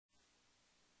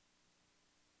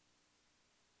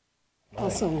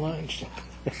Also lunch.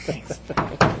 Thanks.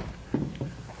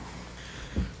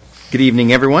 Good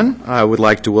evening, everyone. I would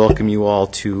like to welcome you all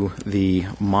to the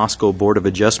Moscow Board of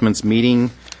Adjustments meeting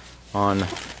on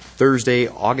Thursday,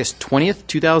 August 20th,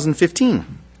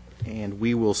 2015. And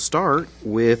we will start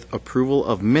with approval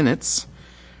of minutes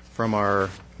from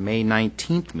our May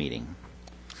 19th meeting.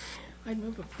 I'd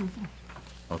move approval.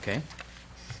 Okay.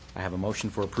 I have a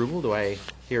motion for approval. Do I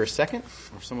hear a second?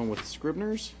 Or someone with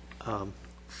Scribner's?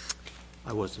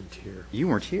 I wasn't here. You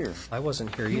weren't here. I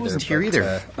wasn't here either. He wasn't here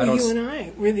either. Well, you and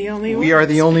I, we're the only ones. We are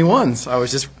the only ones. I was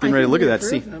just getting ready to look at that.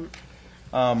 See, Them.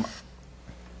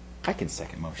 I can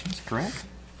second motions, correct?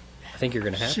 I think you're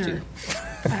going to have Sure. to.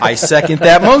 I second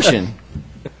that motion.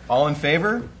 All in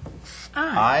favor?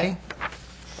 Aye.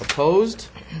 Opposed?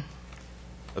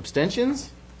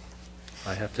 Abstentions?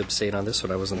 I have to abstain on this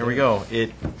one. I wasn't There there. we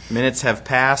go. Minutes have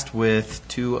passed with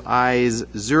 2 ayes,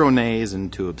 0 nays,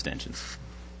 and 2 abstentions.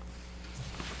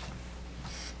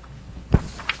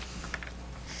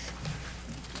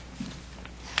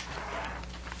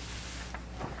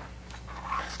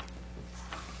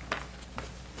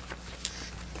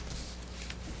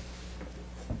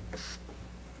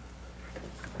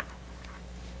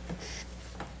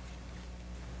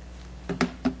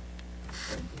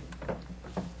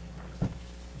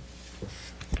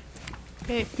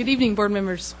 Okay, good evening, board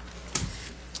members.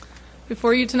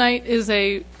 Before you tonight is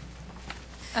a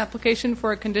application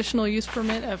for a conditional use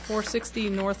permit at 460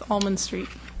 North Almond Street.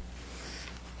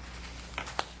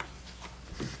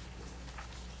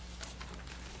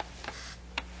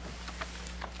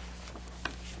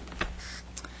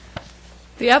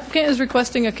 The applicant is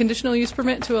requesting a conditional use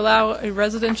permit to allow a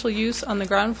residential use on the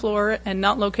ground floor and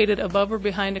not located above or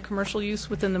behind a commercial use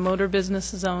within the motor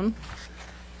business zone.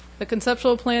 The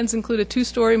conceptual plans include a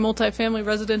 2-story multifamily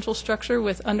residential structure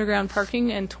with underground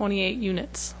parking and 28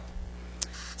 units.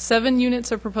 7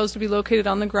 units are proposed to be located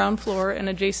on the ground floor and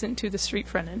adjacent to the street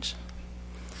frontage.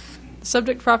 The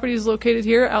subject property is located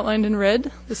here, outlined in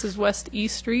red. This is West E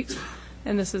Street,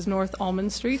 and this is North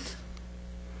Almond Street.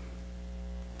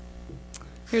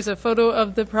 Here's a photo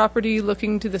of the property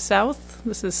looking to the south.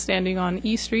 This is standing on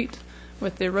E Street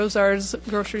with the Rosar's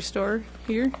grocery store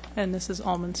here, and this is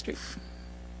Almond Street.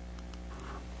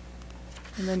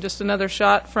 And then just another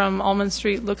shot from Almond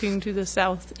Street looking to the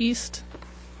southeast.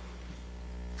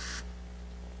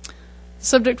 The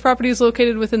subject property is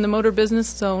located within the motor business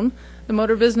zone. The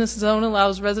motor business zone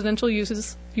allows residential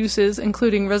uses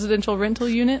including residential rental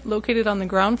unit located on the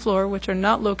ground floor, which are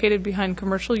not located behind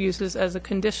commercial uses as a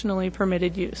conditionally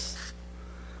permitted use.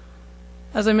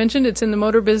 As I mentioned, it's in the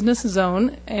motor business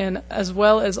zone, and as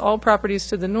well as all properties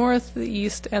to the north, the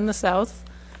east, and the south.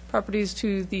 Properties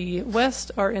to the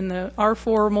west are in the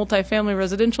R4 multifamily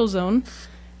residential zone,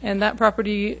 and that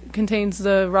property contains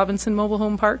the Robinson Mobile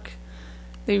Home Park.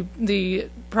 The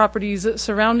properties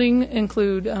surrounding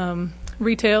include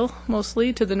retail,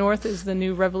 mostly. To the north is the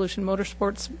new Revolution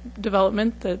Motorsports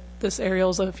development. That this aerial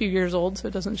is a few years old, so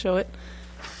it doesn't show it.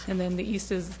 And then the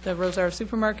east is the Rosar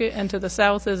Supermarket, and to the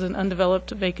south is an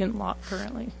undeveloped vacant lot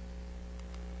currently.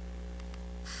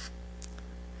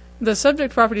 The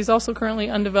subject property is also currently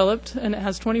undeveloped, and it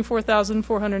has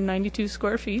 24,492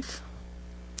 square feet.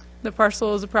 The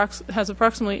parcel has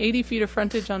approximately 80 feet of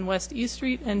frontage on West E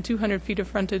Street and 200 feet of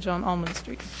frontage on Almond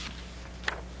Street.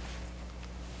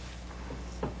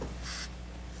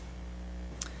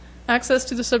 Access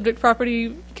to the subject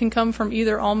property can come from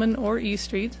either Almond or E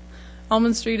Street.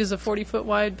 Almond Street is a 40-foot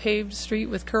wide paved street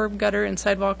with curb, gutter, and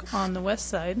sidewalk on the west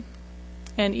side.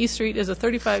 And E Street is a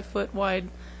 35-foot wide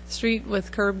street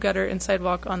with curb, gutter, and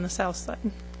sidewalk on the south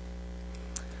side.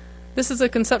 This is a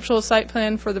conceptual site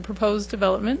plan for the proposed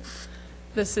development.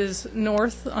 This is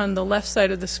north on the left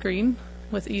side of the screen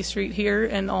with E Street here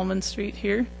and Almond Street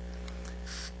here.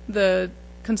 The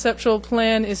conceptual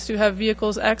plan is to have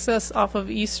vehicles access off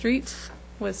of E Street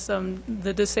with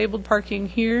the disabled parking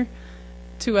here,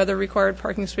 2 other required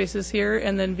parking spaces here,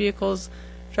 and then vehicles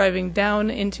driving down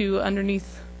into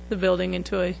underneath the building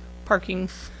into a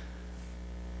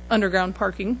underground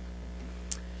parking.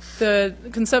 The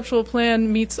conceptual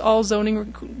plan meets all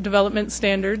zoning development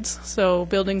standards, so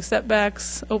building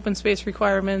setbacks, open space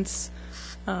requirements,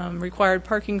 required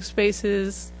parking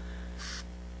spaces,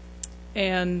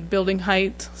 and building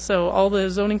height. So all the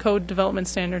zoning code development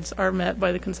standards are met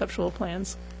by the conceptual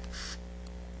plans.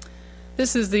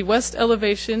 This is the west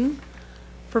elevation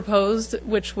proposed,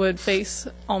 which would face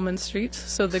Almond Street.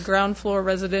 So the ground floor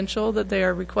residential that they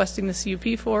are requesting the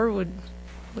CUP for would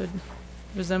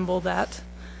resemble that.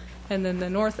 And then the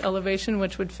north elevation,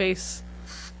 which would face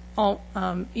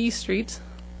E Street,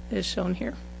 is shown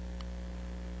here.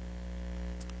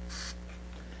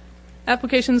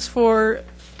 Applications for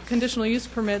conditional use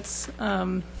permits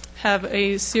have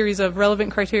a series of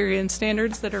relevant criteria and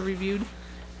standards that are reviewed.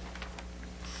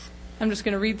 I'm just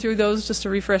going to read through those just to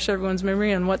refresh everyone's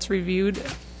memory on what's reviewed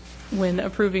when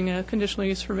approving a conditional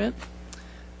use permit.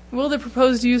 Will the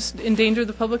proposed use endanger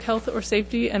the public health or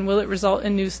safety, and will it result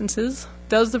in nuisances?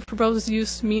 Does the proposed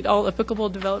use meet all applicable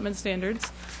development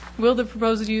standards? Will the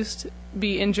proposed use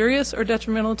be injurious or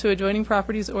detrimental to adjoining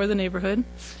properties or the neighborhood?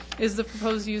 Is the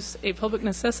proposed use a public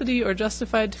necessity or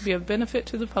justified to be of benefit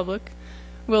to the public?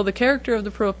 Will the character of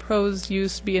the proposed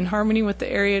use be in harmony with the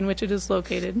area in which it is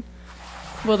located?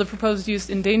 Will the proposed use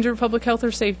endanger public health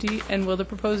or safety, and will the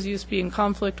proposed use be in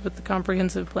conflict with the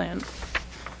comprehensive plan?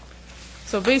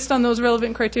 So based on those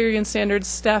relevant criteria and standards,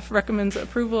 staff recommends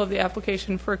approval of the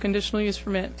application for a conditional use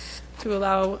permit to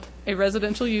allow a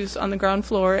residential use on the ground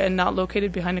floor and not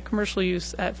located behind a commercial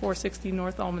use at 460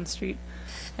 North Almond Street.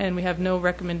 And we have no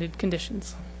recommended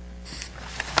conditions.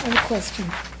 I have a question.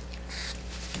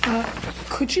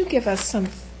 Could you give us some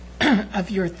of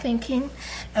your thinking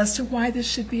as to why this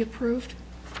should be approved?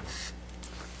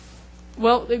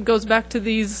 Well, it goes back to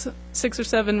these 6 or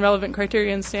 7 relevant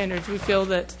criteria and standards. We feel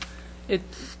that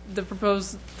the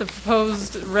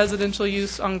proposed residential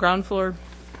use on ground floor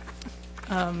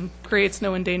creates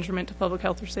no endangerment to public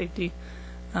health or safety.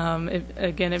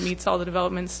 It meets all the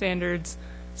development standards.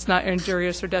 It's not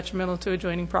injurious or detrimental to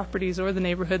adjoining properties or the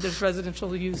neighborhood. There's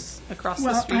residential use across the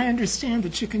Well, street. I understand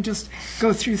that you can just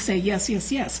go through, say yes,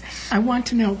 yes, yes. I want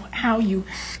to know how you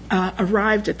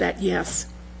arrived at that yes.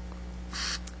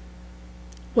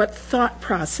 What thought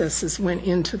processes went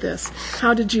into this?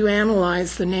 How did you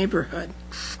analyze the neighborhood?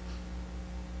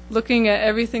 Looking at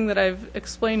everything that I've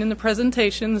explained in the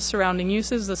presentation, the surrounding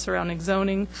uses, the surrounding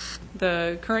zoning,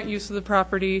 the current use of the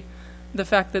property, the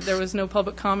fact that there was no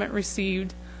public comment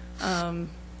received,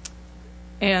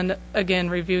 and again,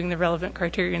 reviewing the relevant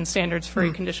criteria and standards for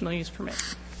a conditional use permit.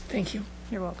 Thank you.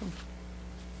 You're welcome.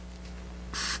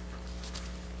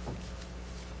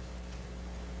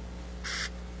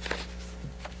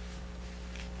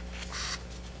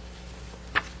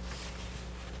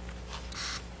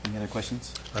 Any other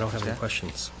questions? I don't have any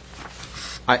questions.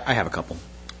 I have a couple.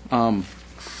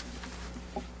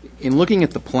 In looking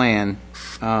at the plan,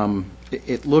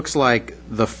 it looks like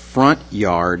the front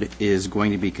yard is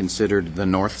going to be considered the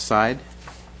north side.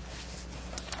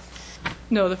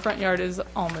 No, the front yard is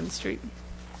Almond Street.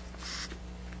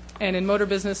 And in motor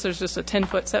business, there's just a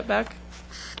 10-foot setback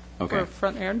Okay. for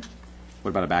front yard. What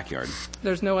about a backyard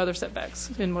There's no other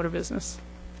setbacks in motor business.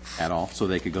 at all? So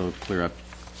they could go clear up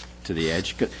to the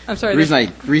edge? 'Cause I'm sorry,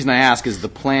 The reason I ask is the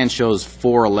plan shows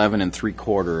 411 and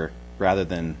 3/4 rather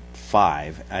than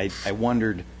 5. I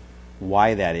wondered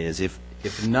why that is. If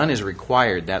none is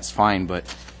required, that's fine, but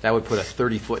that would put a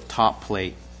 30-foot top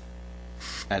plate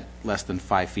at less than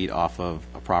 5 feet off of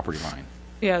a property line.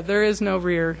 Yeah, there is no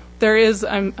rear. There is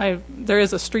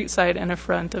a street side and a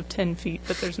front of 10 feet,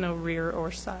 but there's no rear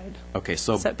or side. Okay,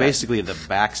 so Setback. basically the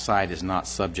back side is not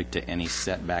subject to any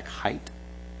setback height?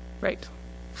 Right.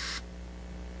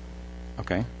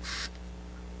 Okay.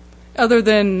 Other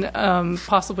than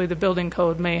possibly the building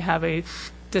code may have a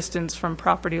distance from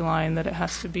property line that it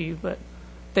has to be, but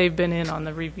they've been in on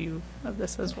the review of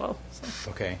this as well.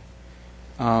 So. Okay.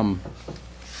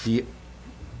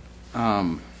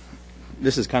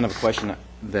 This is kind of a question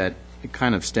that it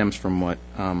kind of stems from what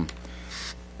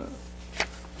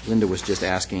Linda was just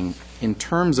asking. In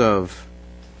terms of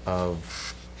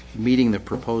meeting the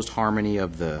proposed harmony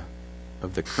of the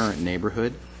current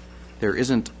neighborhood, there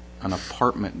isn't an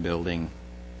apartment building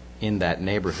in that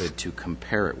neighborhood to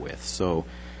compare it with. So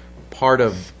part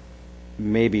of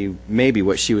maybe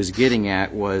what she was getting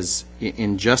at was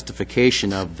in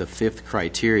justification of the 5th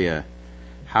criteria,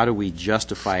 how do we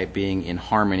justify it being in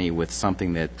harmony with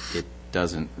something that it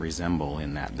doesn't resemble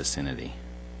in that vicinity?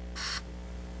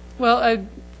 Well,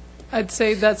 I'd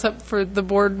say that's up for the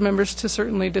board members to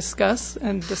certainly discuss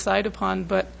and decide upon,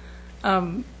 but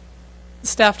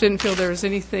staff didn't feel there was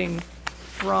anything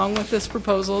wrong with this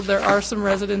proposal. There are some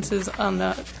residences on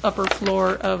the upper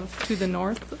floor to the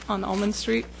north on Almond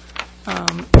Street.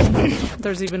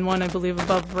 There's even one, I believe,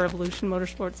 above Revolution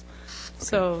Motorsports.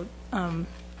 So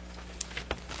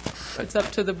it's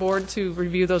up to the board to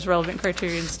review those relevant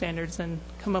criteria and standards and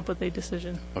come up with a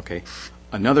decision. Okay.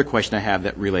 Another question I have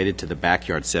that related to the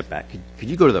backyard setback. Could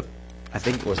you go to I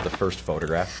think it was the first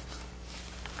photograph.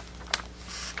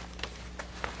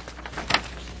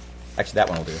 Actually, that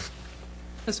one will do.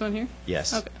 This one here?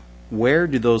 Yes. Okay. Where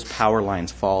do those power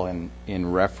lines fall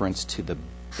in reference to the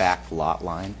back lot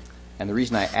line? And the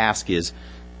reason I ask is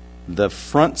the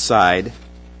front side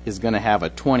is going to have a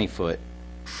 20-foot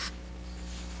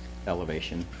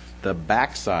elevation. The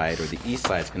back side, or the east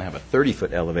side, is going to have a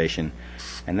 30-foot elevation,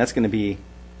 and that's going to be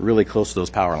really close to those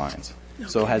power lines.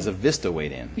 So has a Vista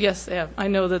weighed in? Yes, yeah. I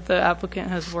know that the applicant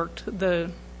has worked,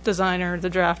 the designer,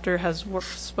 the drafter has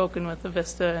spoken with the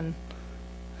Vista and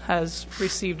has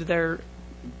received their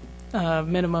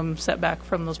minimum setback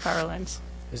from those power lines.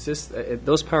 Is this,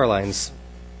 those power lines,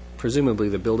 presumably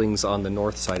the buildings on the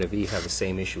north side of E have the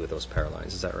same issue with those power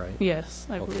lines, is that right? Yes,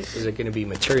 I Okay. believe. Is it going to be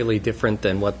materially different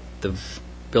than what the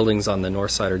buildings on the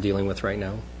north side are dealing with right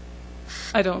now?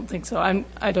 I don't think so.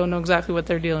 I don't know exactly what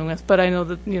they're dealing with, but I know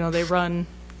that, they run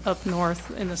up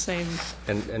north in the same.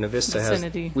 And Avista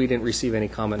Vicinity. we didn't receive any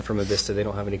comment from Avista. They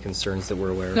don't have any concerns that we're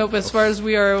aware of. Nope, as far as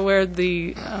we are aware, let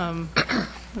me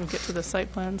get to the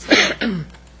site plans.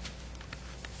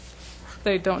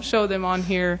 They don't show them on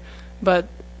here, but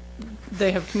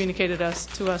they have communicated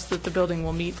to us that the building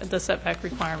will meet the setback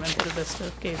requirement that Avista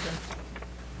gave them.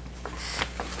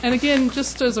 And again,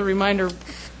 just as a reminder,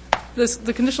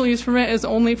 the conditional use permit is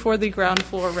only for the ground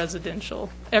floor residential.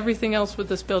 Everything else with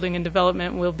this building and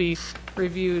development will be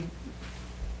reviewed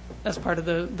as part of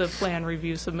the plan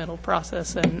review submittal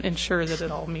process and ensure that it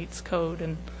all meets code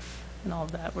and all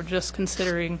of that. We're just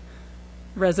considering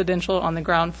residential on the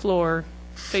ground floor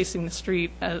facing the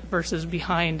street versus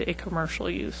behind a commercial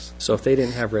use. So if they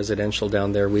didn't have residential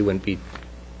down there, we wouldn't be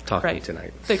talking Right.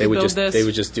 tonight. They could would build just this They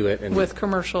would just do it. And with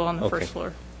commercial on the Okay. first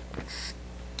floor.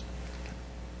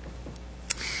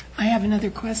 I have another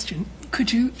question.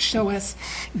 Could you show us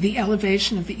the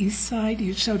elevation of the east side?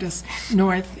 You showed us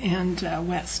north and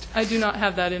west. I do not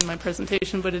have that in my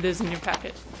presentation, but it is in your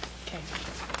packet. Okay.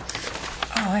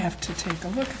 I'll have to take a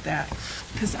look at that,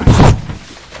 because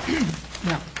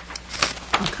well,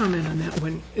 I'll comment on that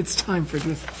when it's time for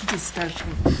this discussion.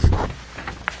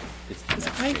 'Cause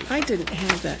I didn't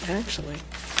have that, actually.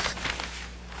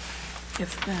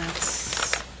 If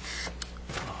that's,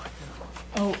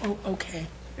 oh, okay.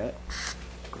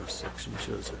 Cross section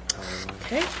shows a power line.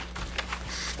 Okay.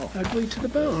 Ugly to the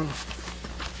bone.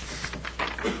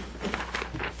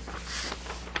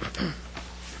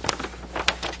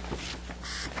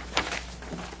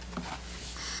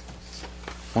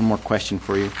 One more question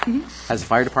for you. Has the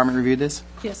fire department reviewed this?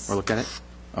 Yes. Or looked at it?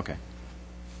 Okay.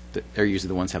 They're usually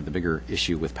the ones who have the bigger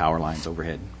issue with power lines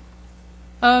overhead.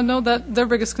 No, their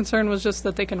biggest concern was just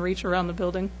that they can reach around the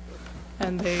building,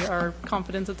 and they are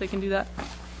confident that they can do that.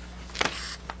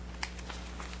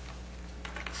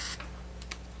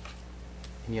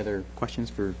 Any other questions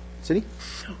for City?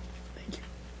 No, thank you.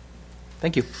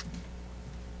 Thank you.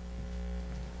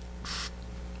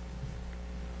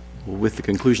 Well, with the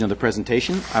conclusion of the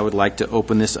presentation, I would like to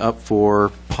open this up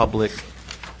for public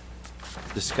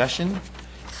discussion.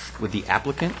 Would the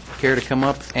applicant care to come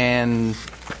up and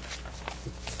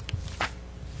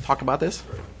talk about this?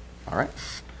 All right.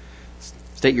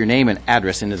 State your name and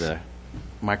address into the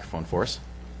microphone for us.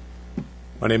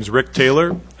 My name is Rick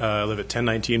Taylor. I live at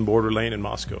 1019 Border Lane in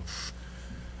Moscow.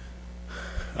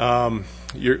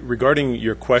 Regarding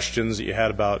your questions that you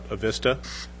had about Avista,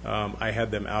 I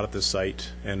had them out at the site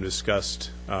and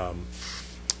discussed what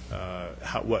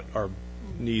our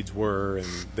needs were, and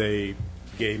they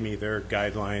gave me their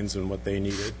guidelines and what they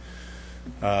needed.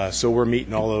 So we're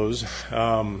meeting all those.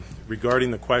 Regarding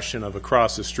the question of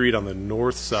across the street on the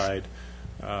north side,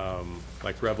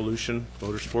 like Revolution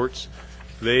Motorsports,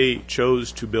 they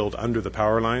chose to build under the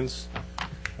power lines,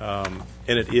 and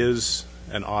it is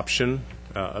an option.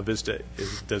 Avista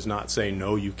does not say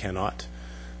no, you cannot.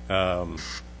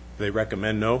 They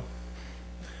recommend no,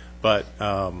 but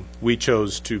we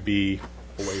chose to be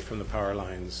away from the power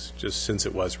lines just since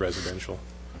it was residential.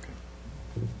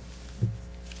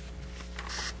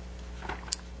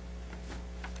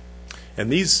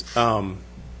 And these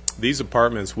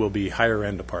apartments will be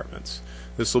higher-end apartments.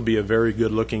 This will be a very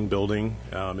good-looking building.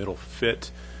 It'll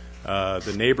fit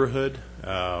the neighborhood.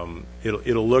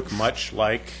 It'll look much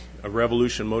like a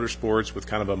Revolution Motorsports with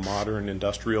kind of a modern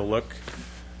industrial look.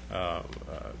 A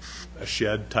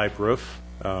shed-type roof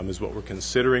is what we're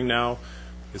considering now.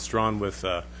 It's drawn with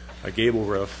a gable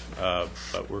roof,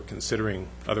 but we're considering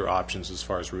other options as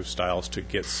far as roof styles to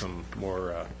get some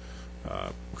more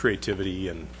creativity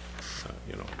and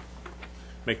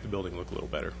make the building look a little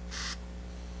better.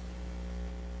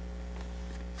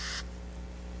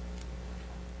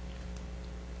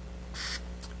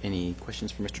 Any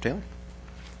questions for Mr. Taylor?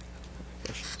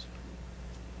 Questions?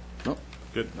 No?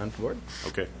 Good. None from the board?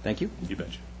 Okay. Thank you. You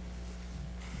betcha.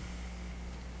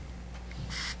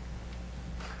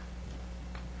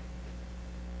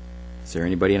 Is there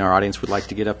anybody in our audience who would like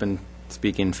to get up and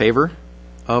speak in favor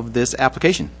of this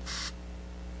application?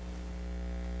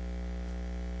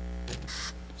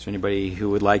 Is there anybody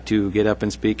who would like to get up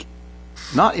and speak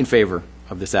not in favor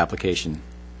of this application?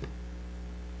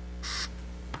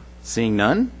 Seeing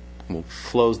none, we'll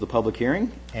close the public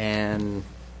hearing and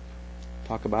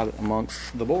talk about it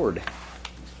amongst the board.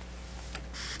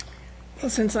 Well,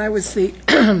 since I was the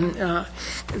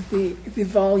the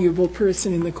voluble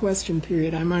person in the question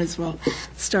period, I might as well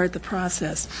start the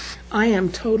process. I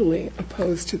am totally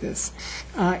opposed to this.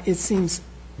 It seems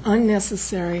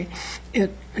unnecessary.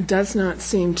 It does not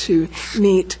seem to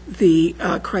meet the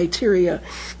criteria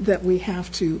that we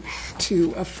have to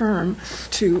affirm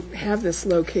to have this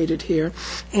located here,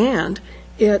 and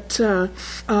it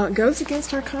goes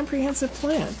against our comprehensive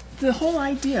plan. The whole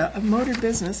idea of motor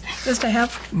business is to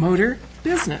have motor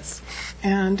business,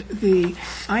 and the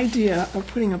idea of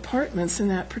putting apartments in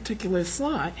that particular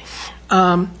slot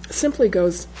simply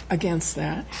goes against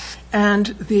that. And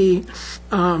the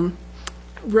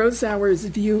Rosauer's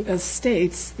View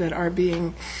estates that are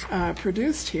being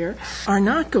produced here are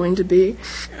not going to be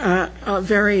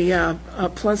very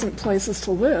pleasant places to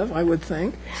live, I would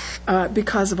think,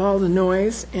 because of all the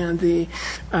noise and the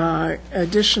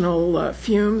additional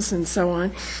fumes and so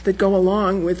on that go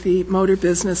along with the motor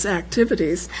business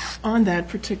activities on that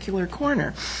particular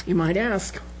corner. You might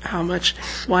ask,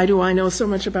 why do I know so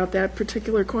much about that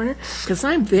particular corner? Because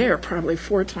I'm there probably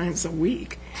 4 times a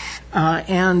week.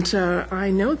 And I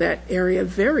know that area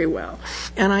very well.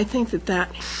 And I think that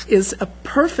that is a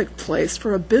perfect place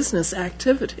for a business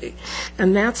activity.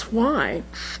 And that's why,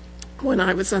 when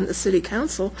I was on the city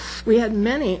council, we had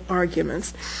many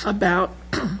arguments about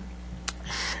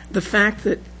the fact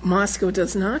that Moscow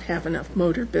does not have enough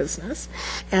motor business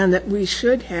and that we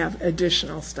should have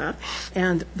additional stuff.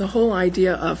 And the whole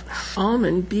idea of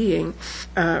Almond being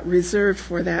reserved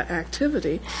for that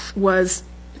activity was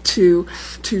to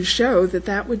show that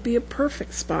that would be a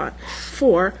perfect spot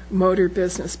for motor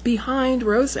business behind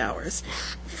Rosauer's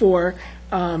for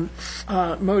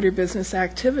motor business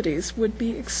activities would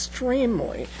be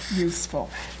extremely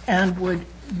useful and would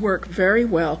work very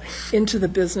well into the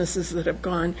businesses that have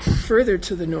gone further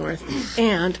to the north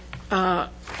and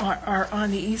are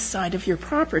on the east side of your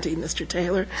property, Mr.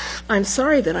 Taylor. I'm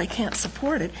sorry that I can't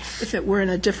support it if it were in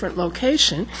a different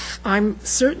location. I'm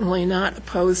certainly not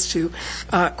opposed to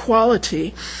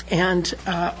quality and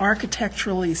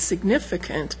architecturally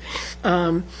significant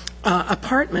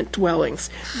apartment dwellings,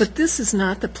 but this is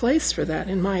not the place for that,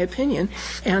 in my opinion.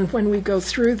 And when we go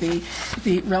through the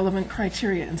relevant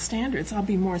criteria and standards, I'll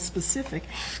be more specific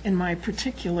in my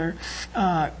particular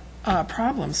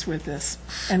problems with this,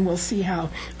 and we'll see how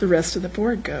the rest of the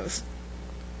board goes.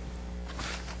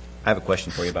 I have a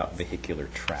question for you about vehicular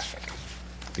traffic,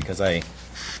 because I'm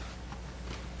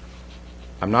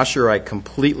not sure I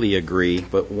completely agree,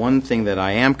 but one thing that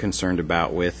I am concerned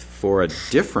about with, for a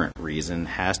different reason,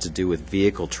 has to do with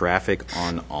vehicle traffic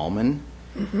on Almond,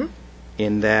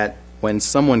 in that when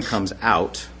someone comes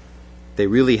out, they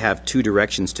really have 2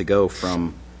 directions to go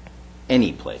from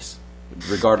any place,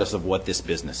 regardless of what this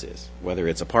business is, whether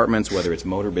it's apartments, whether it's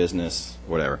motor business,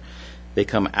 whatever. They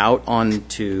come out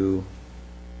onto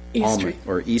Almond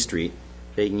or East Street.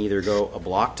 They can either go a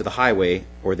block to the highway,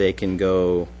 or they can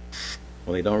go,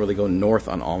 well, they don't really go north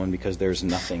on Almond because there's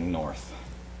nothing north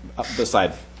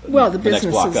beside the next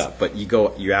block up. But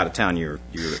you're out of town, you're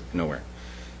nowhere.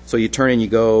 So you turn and you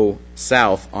go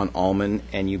south on Almond,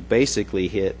 and you basically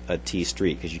hit a T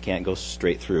street because you can't go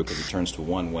straight through because it turns to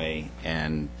one way,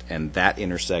 and that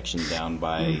intersection down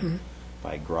by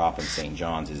Gropp and St.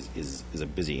 John's is a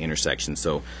busy intersection.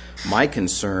 So my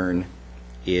concern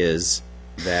is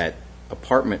that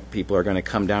apartment people are going to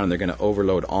come down and they're going to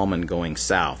overload Almond going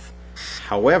south.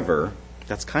 However,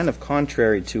 that's kind of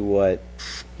contrary to what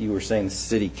you were saying the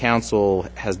city council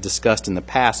has discussed in the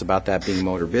past about that being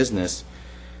motor business.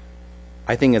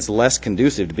 I think it's less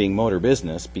conducive to being motor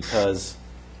business because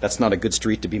that's not a good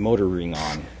street to be motoring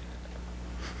on.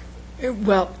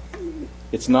 Well,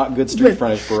 it's not good street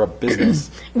frontage for a business.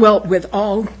 Well, with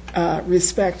all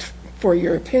respect for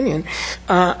your opinion,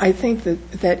 I think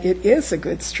that it is a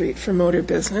good street for motor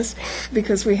business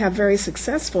because we have very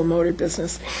successful motor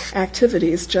business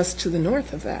activities just to the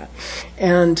north of that.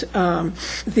 And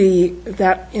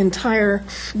that entire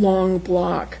long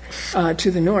block to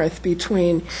the north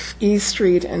between E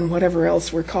Street and whatever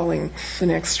else we're calling the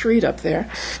next street up there,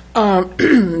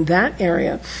 that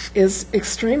area is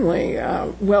extremely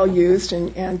well used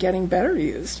and getting better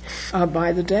used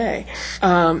by the day.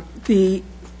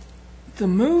 The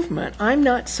movement, I'm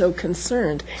not so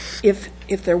concerned. If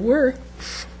there were,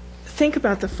 think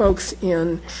about the folks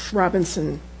in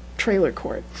Robinson trailer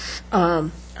court.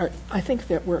 I think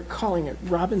that we're calling it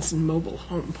Robinson Mobile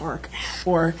Home Park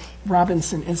or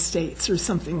Robinson Estates or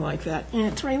something like that.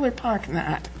 Trailer park,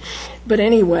 not. But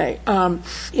anyway,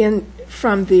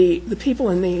 from the people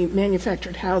in the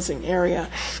manufactured housing area,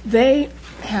 they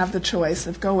have the choice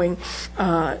of going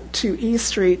to E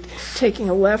Street, taking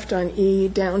a left on E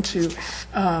down to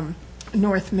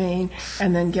North Main,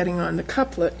 and then getting on the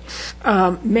couplet.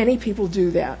 Many people do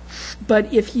that.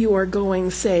 But if you are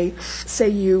going, say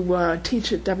you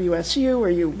teach at WSU or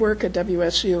you work at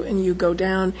WSU and you go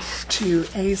down to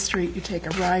A Street, you take a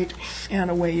right, and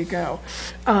away you go.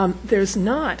 There's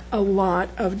not a lot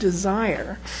of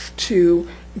desire to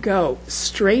go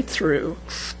straight through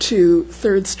to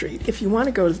 3rd Street. If you want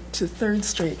to go to 3rd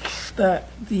Street, the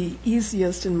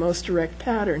easiest and most direct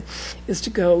pattern is to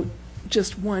go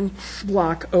just one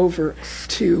block over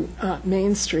to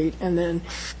Main Street and then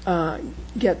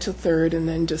get to 3rd and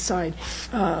then decide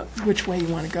which way you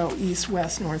want to go, east,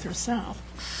 west, north, or south.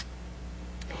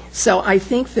 So I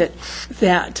think that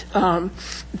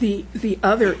the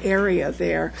other area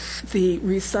there, the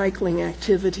recycling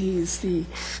activities, the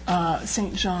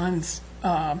St. John's,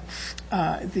 the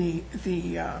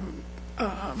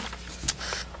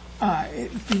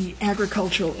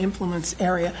agricultural implements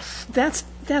area, that's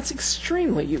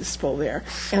extremely useful there.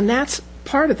 And that's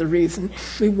part of the reason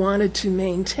we wanted to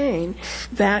maintain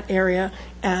that area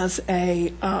as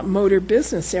a motor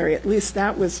business area. At least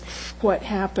that was what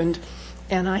happened.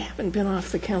 And I haven't been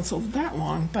off the council that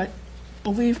long, but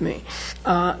believe me,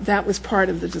 that was part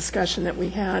of the discussion that we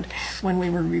had when we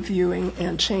were reviewing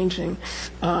and changing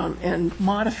and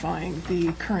modifying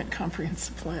the current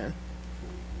comprehensive plan.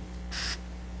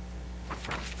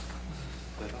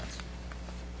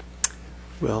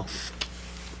 Well,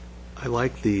 I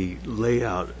like the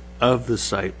layout of the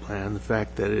site plan, the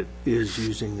fact that it is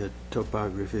using the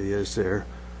topography that is there.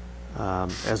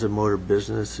 As a motor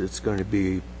business, it's going to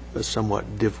be a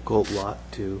somewhat difficult lot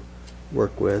to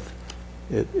work with.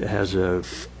 It has a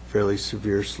fairly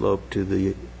severe slope to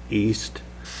the east.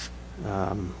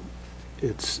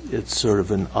 It's sort of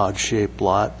an odd-shaped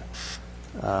lot.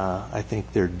 I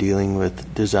think they're dealing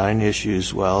with design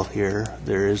issues well here.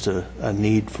 There is a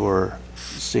need for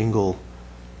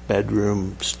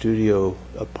single-bedroom studio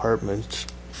apartments,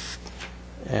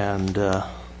 and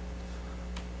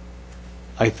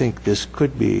I think this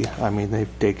could be,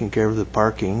 they've taken care of the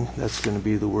parking. That's going to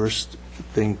be the worst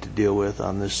thing to deal with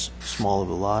on this small of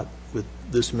a lot with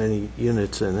this many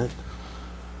units in it.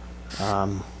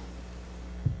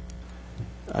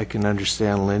 I can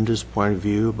understand Linda's point of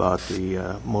view about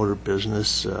the motor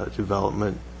business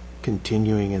development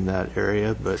continuing in that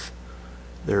area, but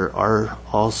there are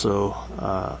also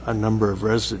a number of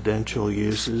residential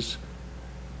uses,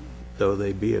 though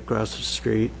they be across the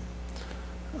street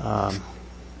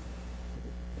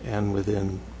and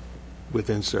within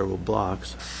several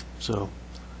blocks. So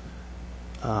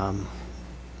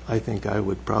I think I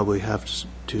would probably have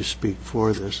to speak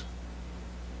for this.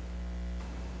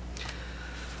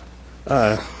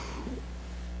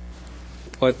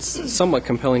 What's somewhat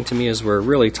compelling to me is we're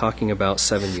really talking about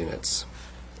 7 units.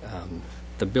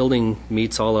 The building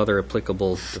meets all other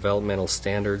applicable developmental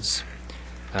standards.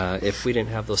 If we didn't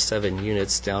have those 7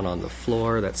 units down on the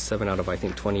floor, that's 7 out of, I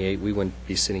think, 28, we wouldn't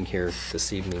be sitting here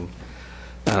this evening.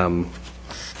 The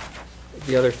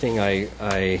other thing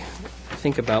I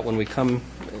think about when we come,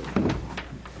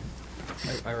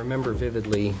 I remember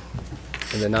vividly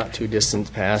in the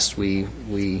not-too-distant past,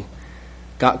 we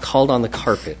got called on the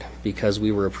carpet because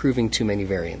we were approving too many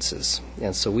variances.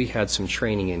 And so we had some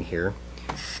training in here.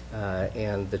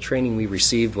 And the training we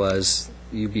received was,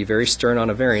 you be very stern on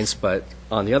a variance, but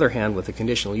on the other hand, with a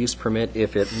conditional use permit,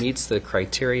 if it meets the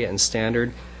criteria and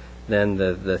standard, then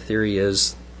the theory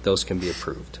is those can be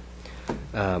approved.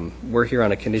 We're here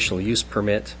on a conditional use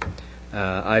permit.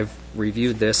 I've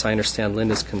reviewed this. I understand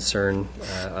Linda's concern.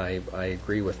 I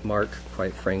agree with Mark,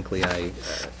 quite frankly.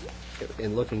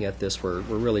 In looking at this, we're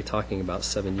really talking about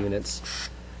 7 units.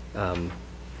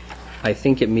 I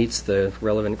think it meets the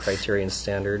relevant criteria and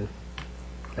standard,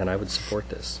 and I would support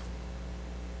this.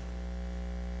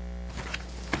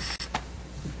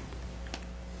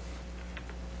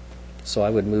 So I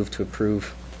would move to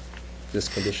approve this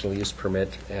conditional use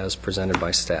permit as presented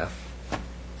by staff. Do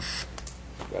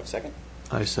we have a second?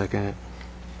 I second it.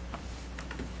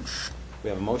 We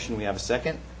have a motion, we have a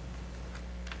second.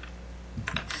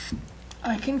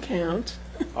 I can count.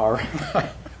 All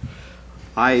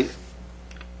right.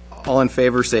 All in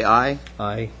favor, say aye.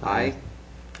 Aye. Aye.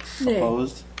 Nay.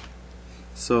 Opposed?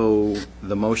 So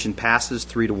the motion passes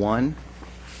 3-1.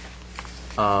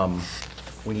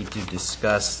 We need to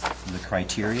discuss the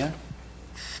criteria.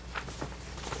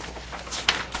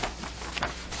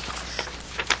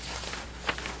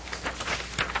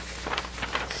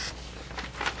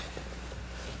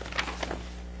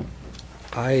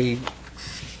 I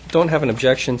don't have an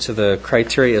objection to the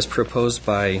criteria as proposed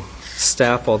by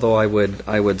staff, although I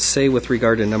would say with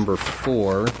regard to number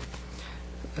 4,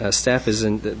 staff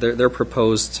their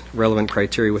proposed relevant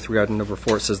criteria with regard to number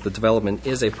 4, it says the development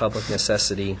is a public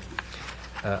necessity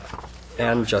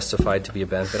and justified to be a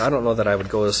benefit. I don't know that I would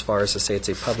go as far as to say it's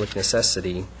a public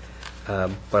necessity,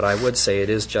 but I would say it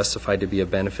is justified to be a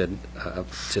benefit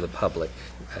to the public,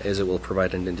 as it will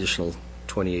provide an additional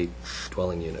 28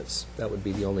 dwelling units. That would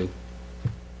be the only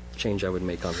change I would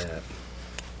make on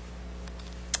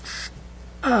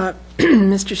that.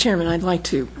 Mr. Chairman, I'd like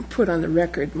to put on the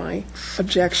record my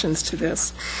objections to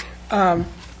this.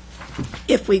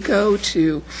 If we go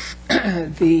to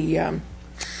the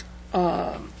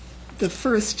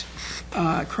first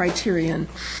criterion,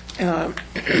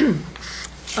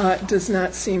 does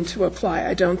not seem to apply.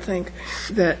 I don't think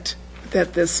that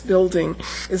this building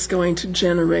is going to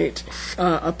generate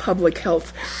a public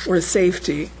health or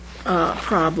safety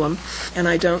problem, and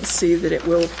I don't see that it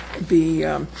will be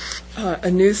a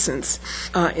nuisance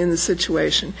in the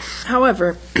situation.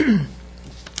 However,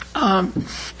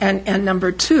 and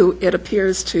number 2, it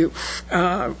appears to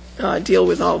deal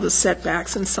with all the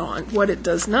setbacks and so on. What it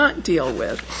does not deal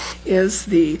with is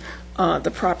the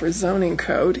proper zoning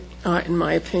code, in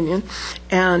my opinion,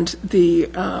 and the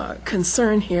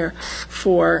concern here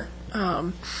for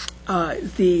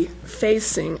the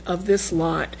facing of this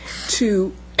lot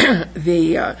to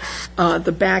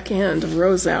the back end of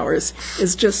Rose Hours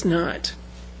is just not.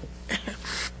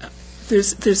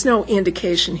 There's no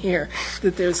indication here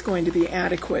that there's going to be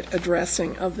adequate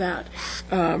addressing of that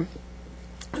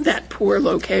poor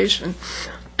location.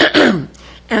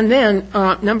 And then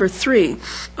number 3,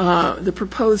 the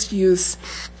proposed use,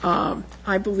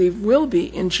 I believe, will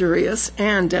be injurious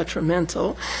and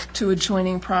detrimental to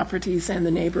adjoining properties and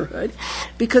the neighborhood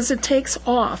because it takes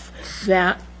off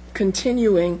that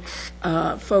continuing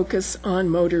focus on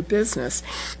motor business.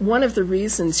 One of the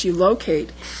reasons you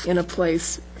locate in a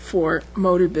place for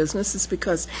motor business is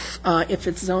because if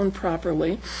it's zoned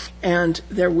properly, and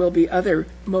there will be other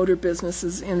motor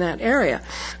businesses in that area.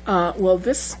 Well,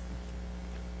 this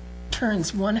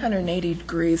turns 180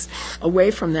 degrees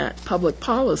away from that public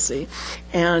policy,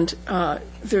 and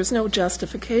there's no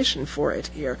justification for it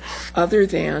here other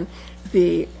than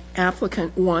the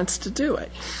applicant wants to do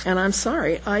it. And I'm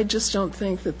sorry, I just don't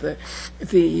think that the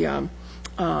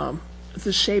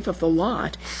shape of the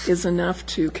lot is enough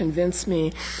to convince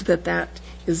me that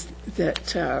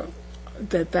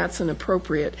that's an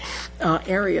appropriate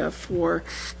area for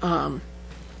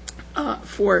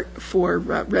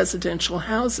residential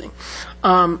housing.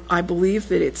 I believe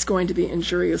that it's going to be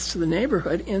injurious to the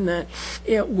neighborhood in that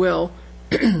it will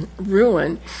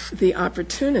ruin the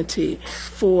opportunity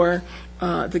for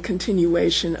the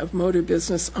continuation of motor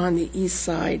business on the east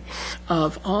side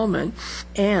of Alman,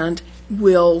 and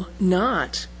will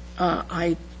not,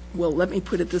 let me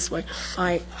put it this way,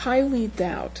 I highly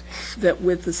doubt that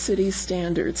with the city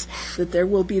standards that there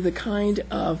will be the kind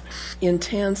of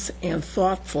intense and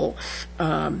thoughtful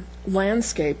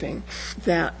landscaping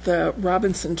that the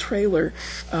Robinson Trailer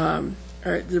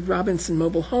or the Robinson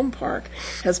Mobile Home Park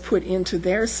has put into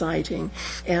their siting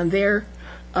and their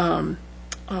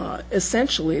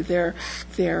essentially their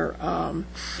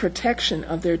protection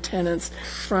of their tenants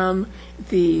from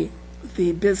the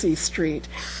busy street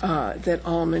that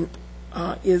Alman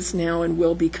is now and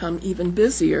will become even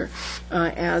busier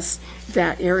as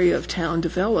that area of town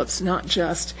develops, not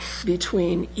just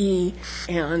between E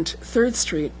and 3rd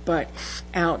Street, but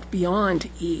out beyond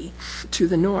E to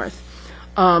the north.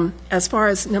 As far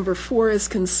as number 4 is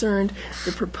concerned,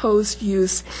 the proposed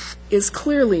use is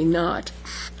clearly not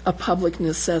a public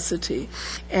necessity,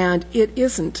 and it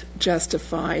isn't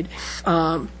justified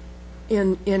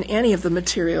in any of the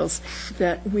materials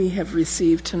that we have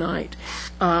received tonight.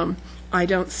 I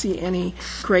don't see any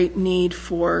great need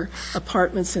for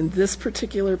apartments in this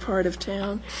particular part of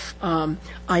town.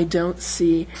 I don't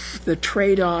see the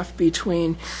trade-off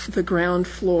between the ground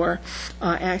floor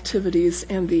activities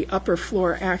and the upper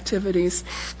floor activities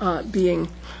being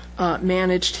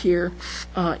managed here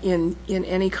in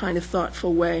any kind of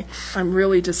thoughtful way. I'm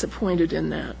really disappointed in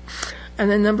that. And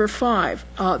then number 5,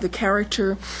 the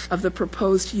character of the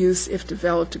proposed use, if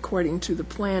developed according to the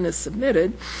plan as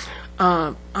submitted,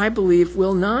 I believe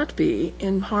will not be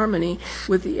in harmony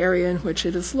with the area in which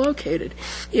it is located.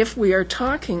 If we are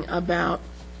talking about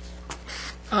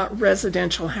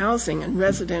residential housing and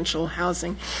residential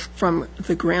housing from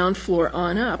the ground floor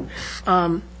on up,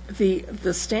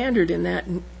 the standard in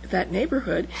that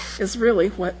neighborhood is really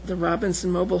what the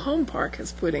Robinson Mobile Home Park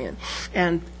has put in,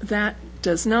 and that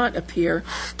does not appear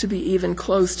to be even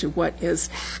close to what is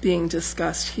being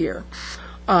discussed here.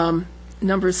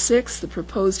 Number 6, the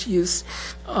proposed use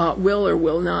will or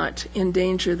will not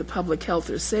endanger the public health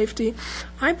or safety.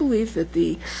 I believe that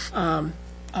the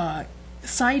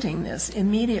citing this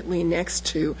immediately next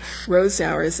to rose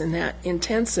hours and that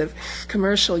intensive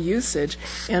commercial usage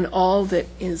and all that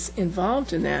is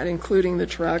involved in that, including the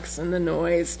trucks and the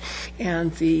noise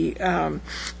and the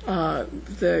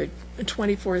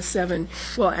 24/7,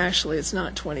 well, actually it's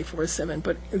not 24/7,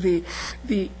 but the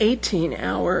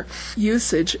 18-hour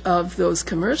usage of those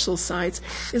commercial sites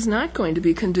is not going to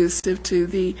be conducive to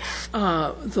the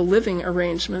living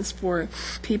arrangements for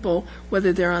people,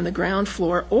 whether they're on the ground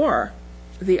floor or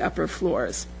the upper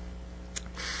floors.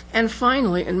 And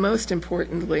finally, and most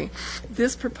importantly,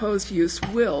 this proposed use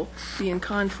will be in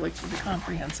conflict with the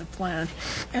comprehensive plan.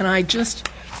 And I just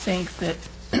think that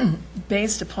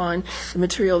based upon the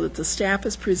material that the staff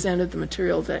has presented, the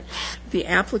material that the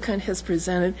applicant has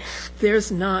presented,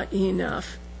 there's not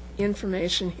enough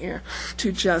information here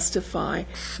to justify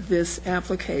this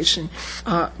application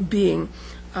being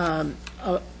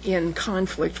in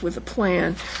conflict with the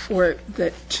plan, or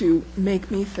that to make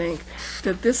me think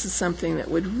that this is something that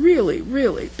would really,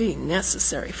 really be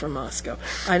necessary for Moscow.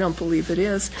 I don't believe it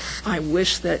is. I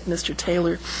wish that Mr.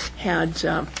 Taylor had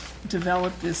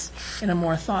developed this in a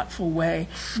more thoughtful way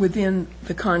within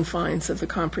the confines of the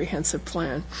comprehensive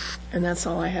plan. And that's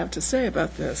all I have to say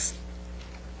about this.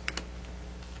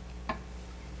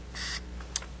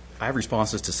 I have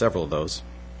responses to several of those.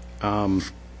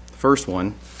 First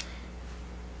one,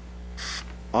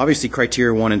 obviously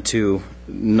criteria 1 and 2,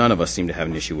 none of us seem to have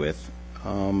an issue with.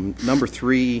 Number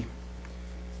 3,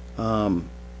 3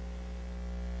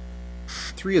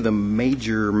 of the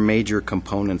major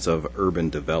components of urban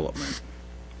development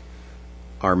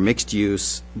are mixed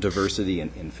use, diversity,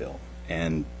 and infill.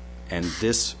 And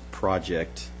this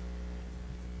project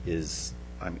is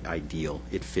ideal.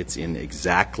 It fits in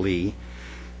exactly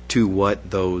to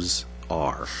what those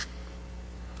are.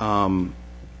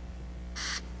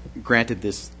 Granted,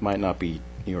 this might not be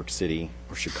New York City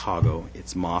or Chicago,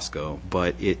 it's Moscow,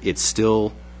 but it's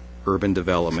still urban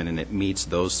development, and it meets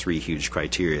those 3 huge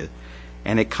criteria.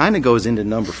 And it kind of goes into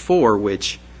number 4,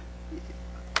 which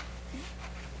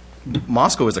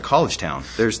Moscow is a college town.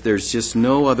 There's just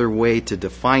no other way to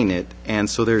define it, and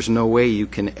so there's no way you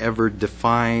can ever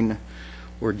define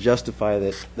or justify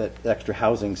that extra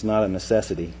housing's not a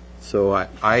necessity. So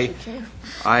I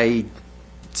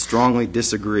strongly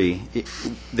disagree.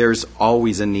 There's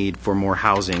always a need for more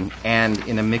housing, and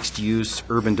in a mixed-use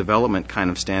urban development kind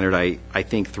of standard, I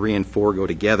think 3 and 4 go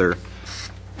together,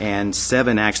 and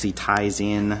 7 actually ties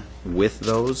in with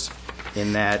those,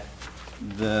 in that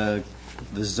the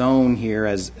zone here,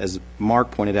 as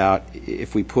Mark pointed out,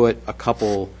 if we put a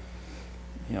couple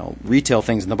retail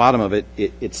things in the bottom of it,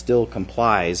 it still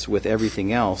complies with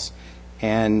everything else.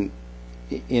 And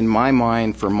in my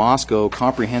mind, for Moscow,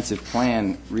 comprehensive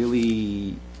plan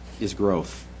really is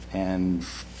growth, and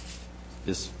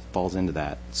this falls into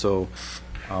that. So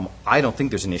I don't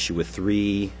think there's an issue with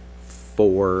 3,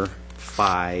 4,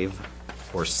 5,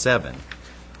 or 7.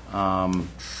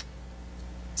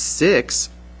 6,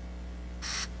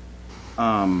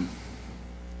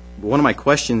 one of my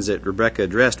questions that Rebecca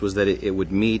addressed was that it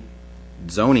would meet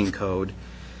zoning code,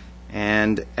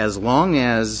 and as long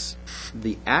as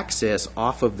the access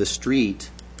off of the street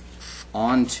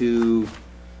onto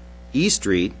East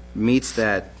Street meets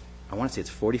that, I want to say it's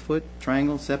 40-foot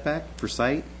triangle setback per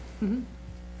site,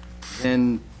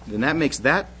 then that makes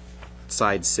that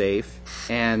side safe,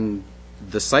 and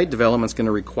the site development's going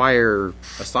to require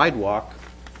a sidewalk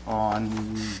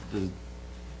on the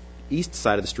east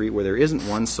side of the street where there isn't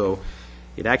one, so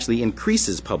it actually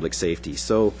increases public safety.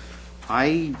 So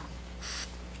I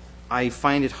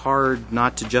find it hard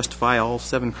not to justify all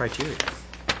 7 criteria.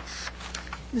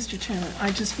 Mr. Chairman,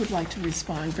 I just would like to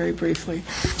respond very briefly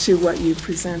to what you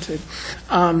presented.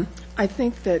 I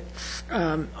think that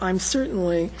I'm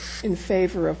certainly in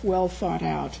favor of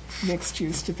well-thought-out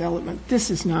mixed-use development. This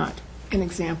is not an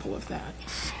example of that.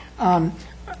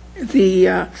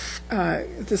 The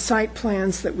site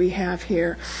plans that we have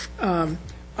here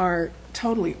are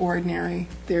totally ordinary.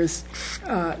 There's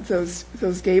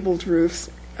those gabled roofs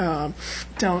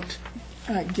don't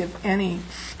give any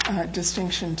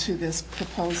distinction to this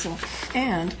proposal.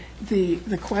 And the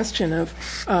question of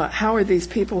how are these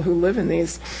people who live in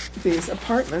these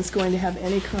apartments going to have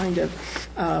any kind of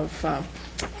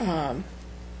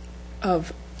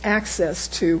access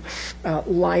to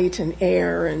light and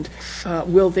air, and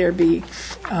will there be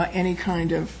any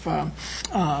kind of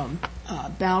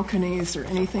balconies or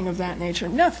anything of that nature?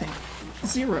 Nothing.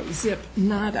 zero, zip,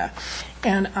 nada.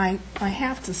 And I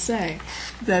have to say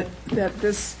that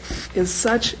this is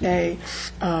such an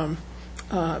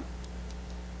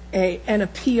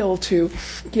appeal to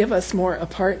give us more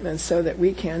apartments so that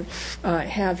we can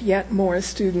have yet more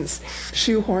students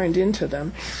shoehorned into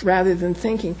them, rather than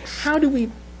thinking, how do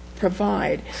we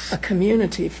provide a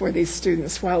community for these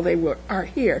students while they are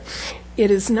here? It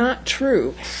is not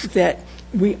true that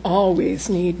we always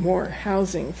need more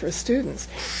housing for students.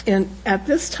 And at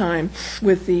this time,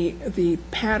 with the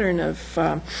pattern of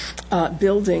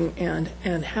building and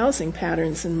housing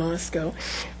patterns in Moscow,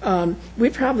 we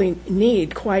probably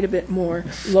need quite a bit more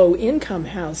low-income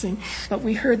housing, but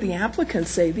we heard the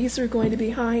applicants say these are going to be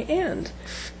high-end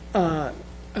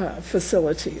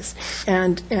facilities,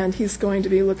 and he's going to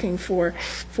be looking for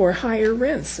higher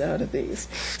rents out of these.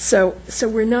 So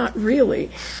we're not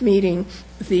really meeting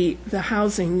the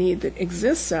housing need that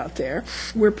exists out there.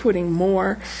 We're putting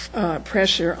more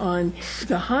pressure on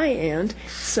the high end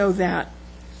so that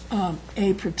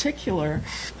a particular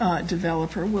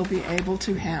developer will be able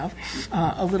to have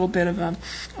a little bit of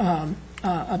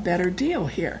a better deal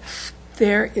here.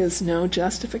 There is no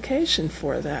justification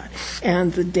for that.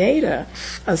 And the data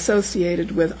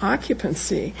associated with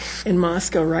occupancy in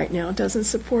Moscow right now doesn't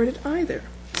support it either.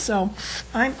 So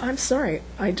I'm sorry.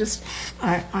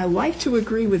 I like to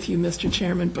agree with you, Mr.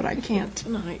 Chairman, but I can't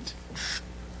tonight.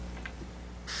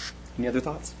 Any other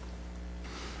thoughts?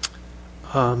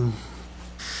 I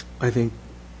think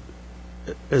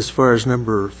as far as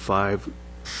number 5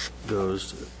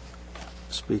 goes,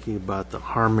 speaking about the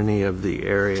harmony of the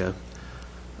area,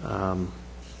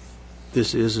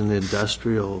 this is an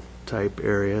industrial type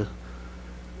area.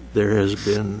 There has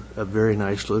been a very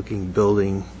nice looking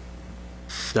building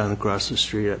down across the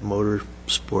street at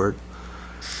Motorsport.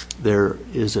 There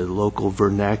is a local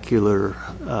vernacular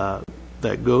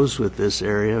that goes with this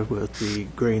area, with the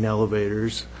grain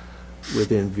elevators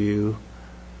within view,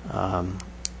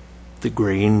 the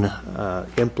grain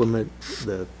implement,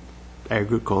 the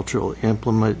agricultural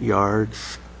implement yard.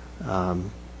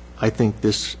 I think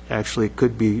this actually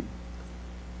could be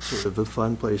sort of a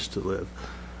fun place to live.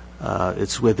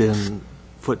 It's within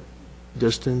foot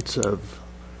distance of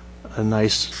a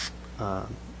nice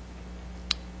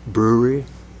brewery,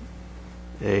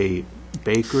 a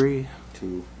bakery.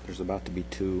 There's about to be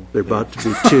 2. There are about to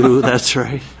be 2, that's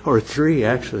right, or 3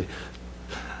 actually.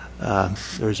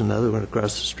 There's another one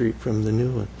across the street from the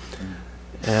new one.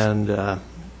 And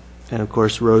of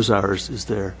course Rose Hours is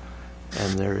there,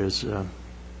 and there is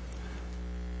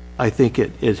I think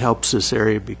it helps this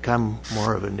area become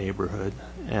more of a neighborhood,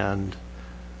 and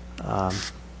I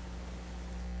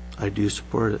do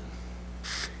support it.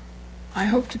 I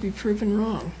hope to be proven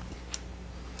wrong.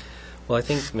 Well, I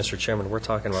think, Mr. Chairman, we're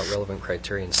talking about relevant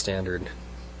criterion standard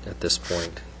at this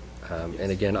point.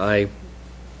 And again, I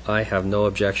have no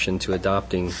objection to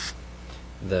adopting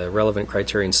the relevant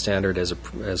criterion standard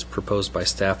as proposed by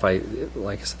staff.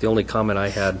 Like I said, the only comment I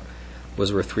had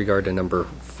was with regard to number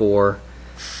 4.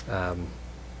 I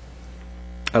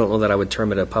don't know that I would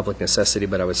term it a public necessity,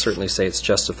 but I would certainly say it's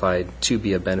justified to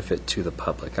be a benefit to the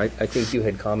public. I think you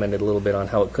had commented a little bit on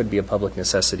how it could be a public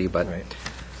necessity, but right.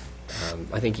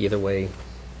 I think either way,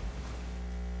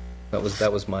 that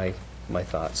was my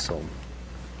thoughts. So,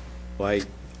 Well,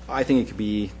 I think it could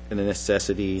be a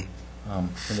necessity.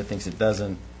 Linda thinks it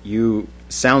doesn't. You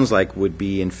sounds like would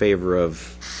be in favor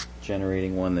of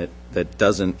generating one that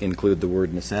doesn't include the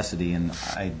word necessity, and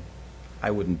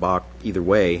I wouldn't balk either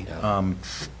way. Yeah.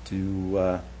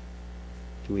 Do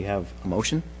we have a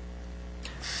motion?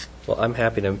 Well, I'm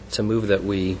happy to move that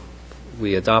we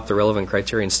adopt the relevant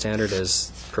criterion standard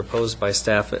as proposed by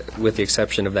staff, with the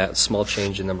exception of that small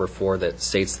change in number 4 that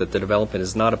states that the development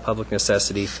is not a public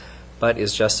necessity, but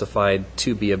is justified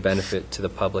to be a benefit to the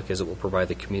public, as it will provide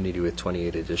the community with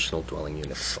 28 additional dwelling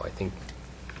units. So I think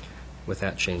with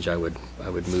that change, I would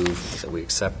move that we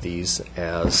accept these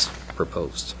as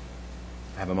proposed.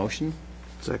 I have a motion.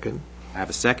 Second. I have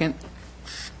a second.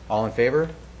 All in favor?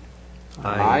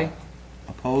 Aye.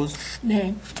 Opposed?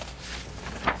 Nay.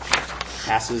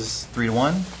 Passes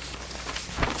 3-1.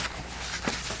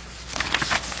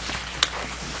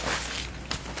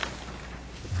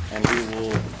 And we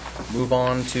will move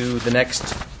on to the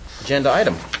next agenda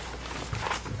item.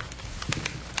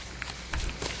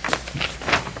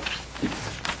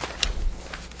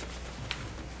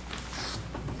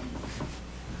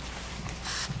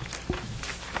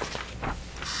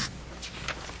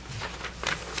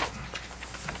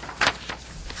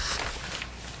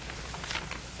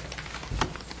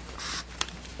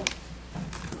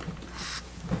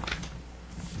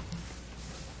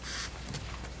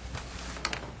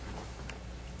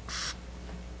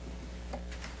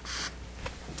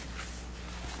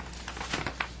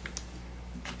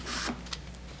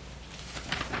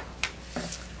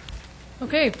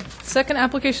 Okay, second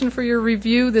application for your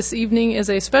review this evening is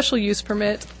a special use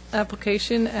permit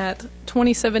application at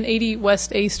 2780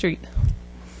 West A Street.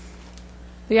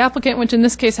 The applicant, which in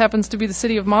this case happens to be the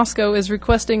City of Moscow, is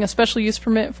requesting a special use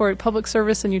permit for a public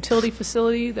service and utility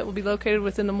facility that will be located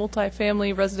within the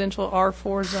multifamily residential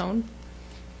R4 zone.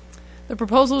 The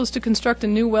proposal is to construct a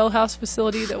new well house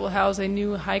facility that will house a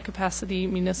new high-capacity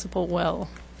municipal well.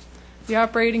 The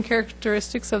operating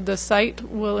characteristics of the site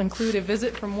will include a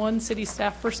visit from one city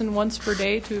staff person once per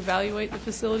day to evaluate the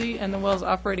facility and the well's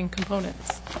operating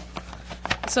components.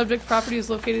 The subject property is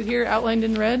located here, outlined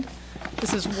in red.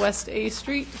 This is West A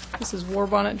Street, this is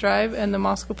Warbonnet Drive, and the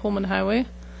Moscow-Pullman Highway.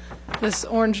 This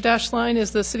orange dashed line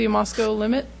is the City of Moscow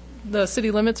limit, the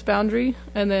city limits boundary,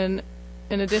 and then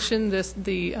in addition,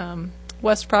 the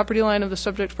west property line of the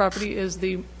subject property is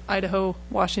the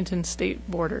Idaho-Washington state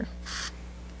border.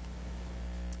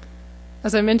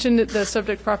 As I mentioned, the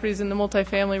subject property is in the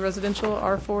multifamily residential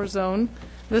R4 zone.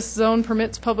 This zone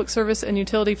permits public service and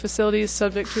utility facilities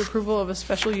subject to approval of a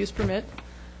special use permit.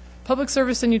 Public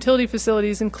service and utility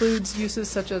facilities includes uses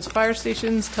such as fire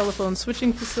stations, telephone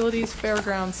switching facilities,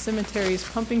 fairgrounds, cemeteries,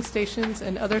 pumping stations,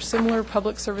 and other similar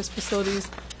public service facilities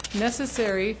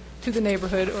necessary to the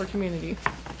neighborhood or community.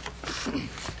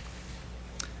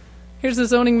 Here's the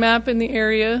zoning map in the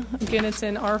area. Again, it's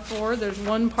in R4. There's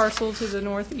one parcel to the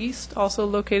northeast, also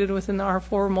located within the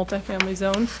R4 multifamily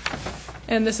zone.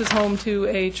 And this is home to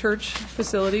a church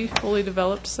facility, fully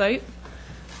developed site.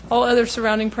 All other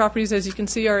surrounding properties, as you can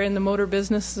see, are in the motor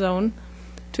business zone.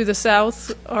 To the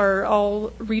south are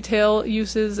all retail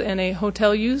uses and a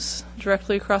hotel use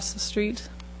directly across the street.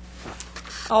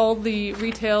 All the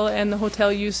retail and the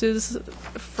hotel uses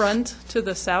front to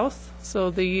the south.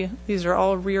 So these are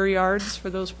all rear yards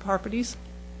for those properties.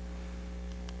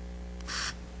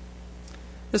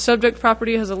 The subject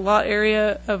property has a lot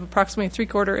area of approximately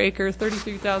 3/4 acre,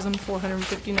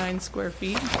 33,459 square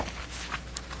feet,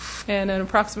 and an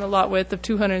approximate lot width of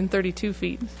 232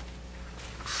 feet.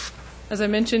 As I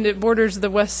mentioned, it borders the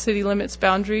west city limits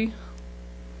boundary,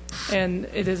 and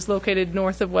it is located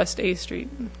north of West A Street.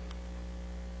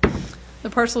 The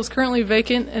parcel is currently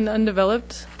vacant and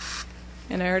undeveloped,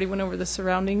 and I already went over the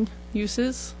surrounding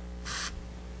uses.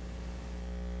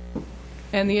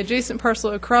 And the adjacent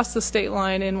parcel across the state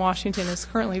line in Washington is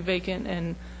currently vacant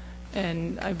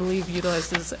and I believe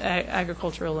utilized as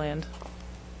agricultural land.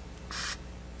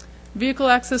 Vehicle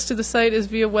access to the site is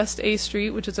via West A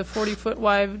Street, which is a 40-foot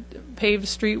wide paved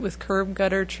street with curb,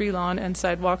 gutter, tree lawn, and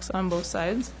sidewalks on both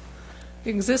sides.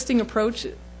 The existing approach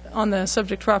on the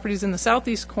subject properties in the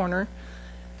southeast corner,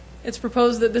 it's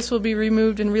proposed that this will be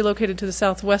removed and relocated to the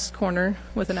southwest corner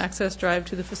with an access drive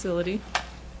to the facility.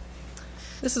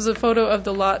 This is a photo of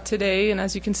the lot today, and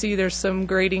as you can see, there's some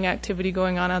grading activity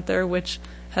going on out there, which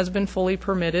has been fully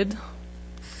permitted.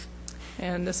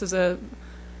 And this is a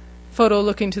photo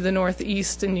looking to the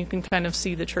northeast, and you can kind of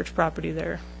see the church property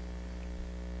there.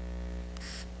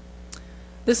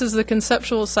 This is the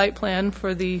conceptual site plan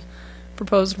for the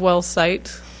proposed well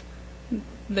site.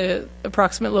 The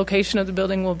approximate location of the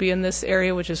building will be in this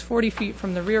area, which is 40 feet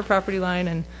from the rear property line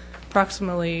and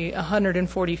approximately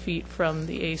 140 feet from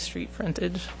the A Street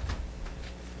frontage.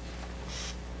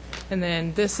 And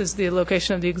then this is the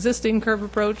location of the existing curb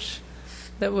approach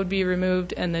that would be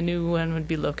removed, and the new one would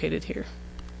be located here.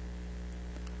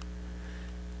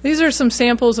 These are some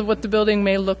samples of what the building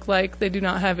may look like. They do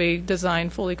not have a design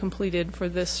fully completed for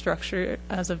this structure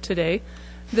as of today.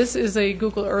 This is a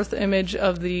Google Earth image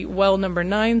of the well number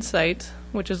 9 site,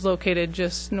 which is located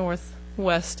just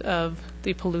northwest of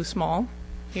the Palouse Mall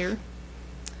here,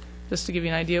 just to give you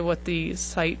an idea of what the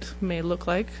site may look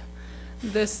like.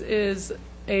 This is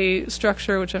a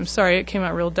structure, which I'm sorry, it came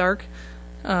out real dark.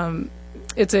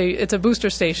 It's a booster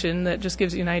station that just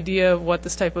gives you an idea of what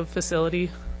this type of facility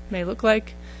may look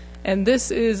like. And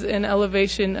this is an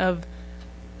elevation of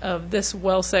this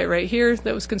well site right here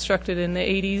that was constructed in the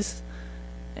 80s.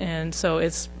 And so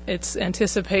it's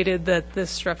anticipated that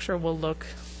this structure will look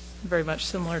very much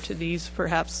similar to these,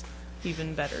 perhaps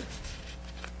even better.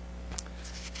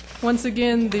 Once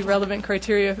again, the relevant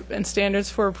criteria and standards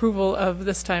for approval of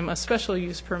this time a special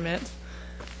use permit.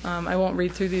 I won't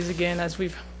read through these again as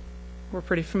we're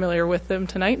pretty familiar with them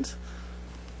tonight.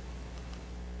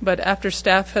 But after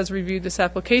staff has reviewed this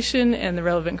application and the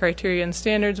relevant criteria and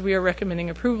standards, we are recommending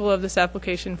approval of this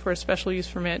application for a special use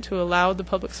permit to allow the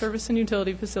public service and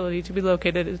utility facility to be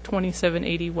located at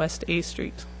 2780 West A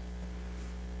Street.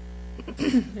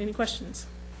 Any questions?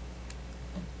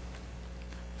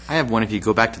 I have one. If you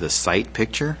go back to the site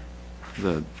picture,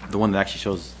 the one that actually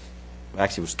shows,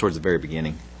 actually was towards the very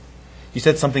beginning. You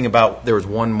said something about there was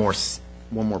one more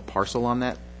parcel on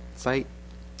that site.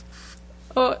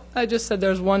 Oh, I just said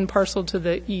there's one parcel to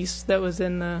the east that was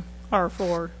in the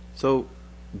R4. So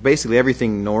basically,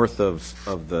 everything north of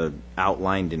the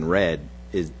outlined in red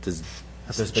does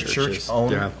the church churches.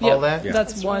 own Yeah. all that?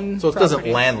 That's one So it doesn't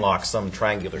property. landlock some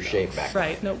triangular shape back there?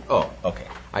 Right, nope. Oh, okay.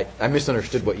 I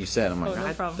misunderstood what you said. I'm like, Oh, no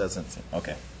that problem. doesn't seem,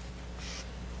 okay.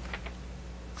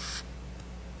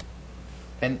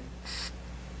 And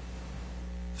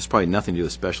there's probably nothing to do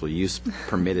with special use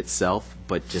permit itself,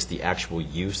 but just the actual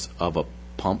use of a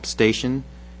pump station.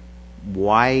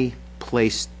 Why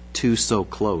place two so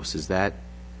close? Is that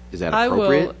I will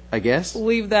appropriate, I guess?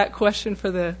 Leave that question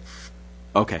for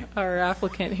Okay. our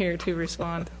applicant here to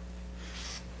respond.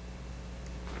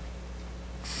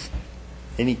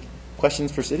 Any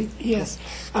questions for City? Yes.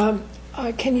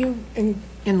 Can you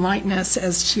enlighten us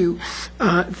as to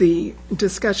the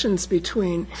discussions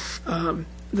between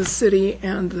the city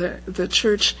and the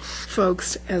church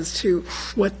folks as to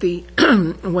what the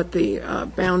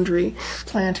boundary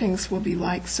plantings will be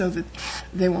like, so that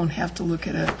they won't have to look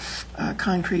at a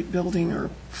concrete building or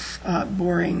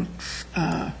boring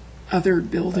other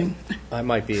building? I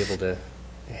might be able to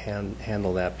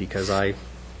handle that because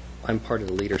I'm part of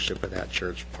the leadership of that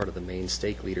church, part of the main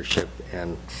stake leadership,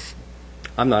 and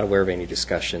I'm not aware of any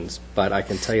discussions, but I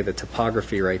can tell you the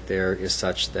topography right there is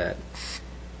such that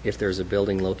if there's a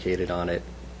building located on it,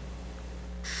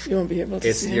 You won't be able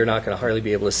to see it? you're not going to hardly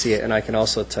be able to see it. And I can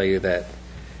also tell you that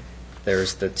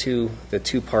there's the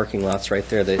two parking lots right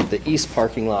there. The east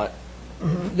parking lot,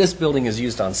 this building is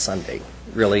used on Sunday,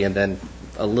 really, and then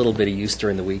a little bit of use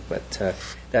during the week. But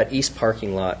that east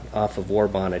parking lot off of War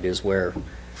Bonnet is where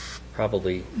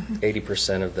probably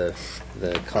 80% of the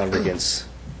congregants.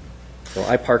 Well,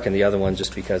 I park in the other one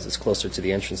just because it's closer to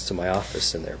the entrance to my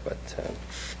office in there. But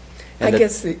I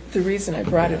guess the reason I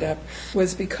brought it up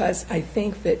was because I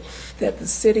think that the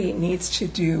city needs to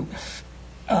do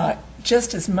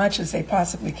just as much as they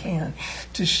possibly can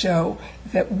to show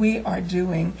that we are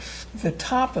doing the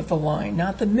top of the line,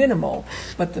 not the minimal,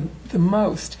 but the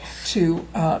most, to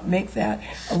make that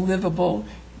a livable,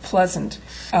 pleasant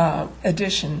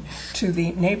addition to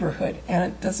the neighborhood.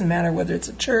 And it doesn't matter whether it's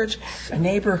a church, a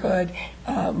neighborhood,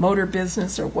 motor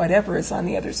business, or whatever is on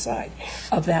the other side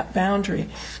of that boundary.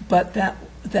 But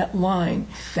that line,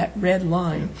 that red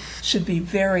line, should be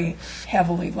very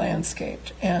heavily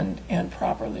landscaped and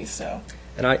properly so.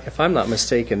 And if I'm not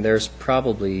mistaken, there's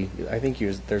probably, I think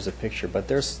there's a picture, but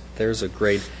there's a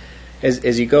grade.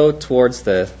 As you go towards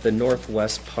the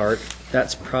northwest part,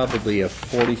 that's probably a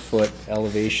 40-foot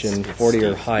elevation, 40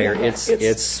 or higher. Yeah,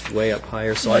 It's way up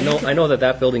higher. So I know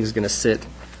that building is going to sit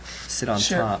on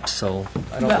Sure. top. So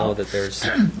I don't Well, know that there's.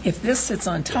 If this sits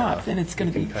on top, then it's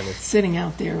going to you be can kind of- sitting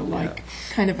out there like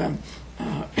kind of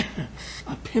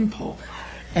a pimple.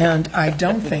 And I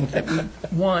don't think that we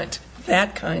want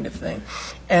that kind of thing.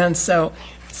 And so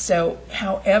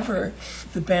however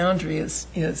the boundary is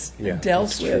Yeah, dealt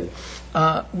that's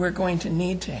with, we're going to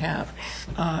need to have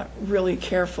really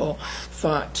careful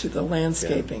thought to the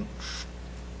landscaping.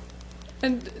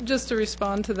 And just to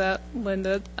respond to that,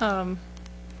 Linda,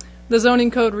 the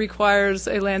zoning code requires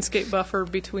a landscape buffer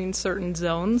between certain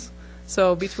zones.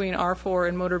 So between R4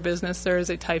 and motor business, there is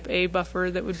a type A buffer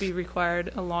that would be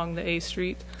required along the A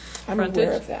Street I'm frontage.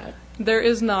 aware of that. There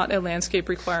is not a landscape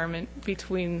requirement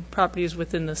between properties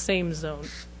within the same zone.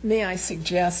 May I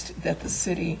suggest that the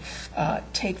city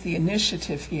take the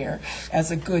initiative here as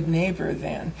a good neighbor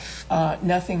then?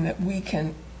 Nothing that we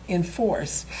can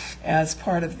enforce as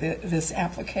part of this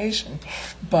application,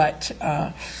 but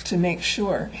to make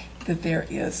sure that there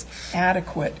is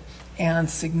adequate and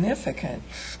significant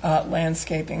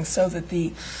landscaping so that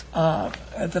the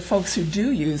folks who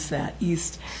do use that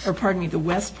the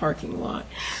west parking lot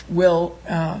will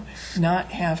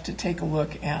not have to take a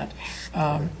look at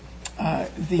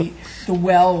the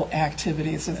well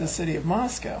activities of the city of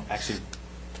Moscow. Actually,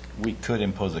 we could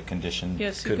impose a condition.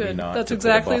 Yes, you could we could. not, That's to put a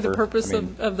exactly the buffer? purpose I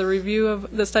mean, of the review of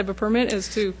this type of permit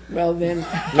is to, Well, then,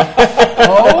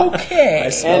 okay.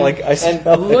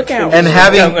 Look out. And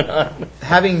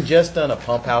having just done a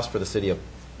pump house for the city of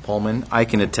Pullman, I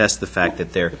can attest the fact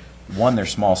that they're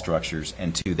small structures,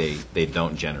 and two, they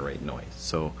don't generate noise.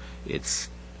 So it's,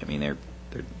 I mean, they're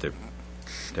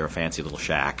a fancy little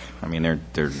shack. I mean, they're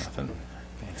nothing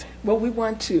fancy. Well, we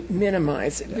want to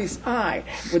minimize, at least I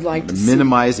would like to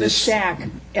Minimize see the is- shack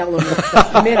element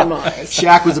minimized.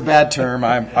 Shack was a bad term.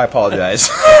 I apologize.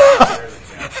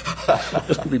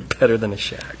 It'll be better than a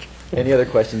shack. Any other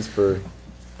questions for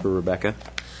Rebecca?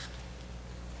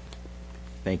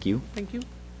 Thank you. thank you.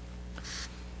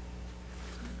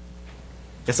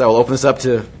 Guess I will open this up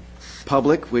to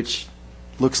public, which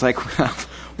looks like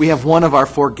we have one of our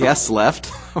 4 guests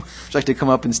left. Would you like to come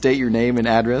up and state your name and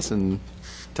address and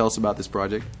tell us about this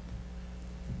project?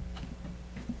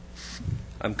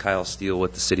 I'm Kyle Steele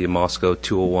with the City of Moscow,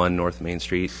 201 North Main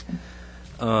Street.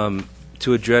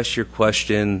 To address your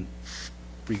question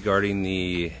regarding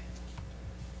the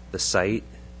site,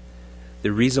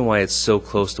 the reason why it's so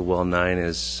close to Well 9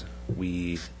 is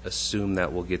we assume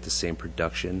that we'll get the same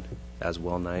production as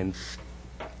Well 9.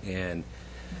 And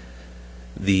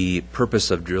the purpose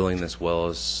of drilling this well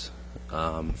is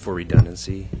for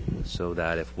redundancy, so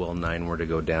that if Well 9 were to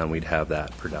go down, we'd have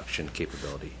that production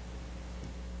capability.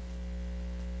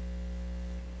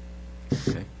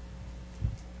 Okay.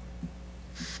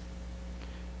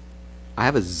 I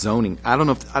have a zoning. I don't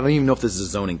even know if this is a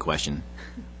zoning question.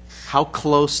 How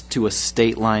close to a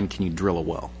state line can you drill a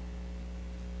well?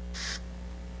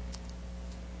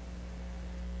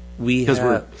 Because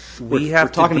we're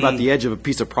talking about the edge of a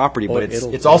piece of property, but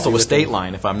it's also a state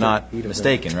line, if I'm not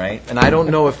mistaken, right? And I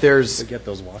don't know if there's Get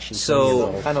those Washington.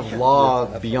 So kind of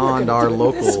law beyond our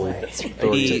local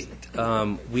authorities.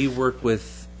 we work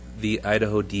with the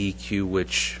Idaho DEQ,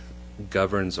 which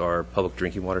governs our public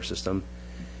drinking water system,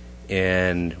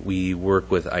 and we work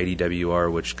with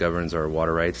IDWR, which governs our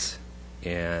water rights.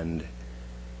 And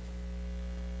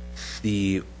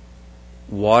the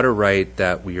water right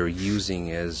that we are using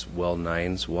is Well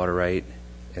 9's water right,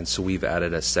 and so we've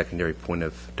added a secondary point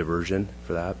of diversion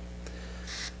for that.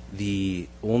 The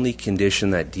only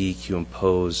condition that DEQ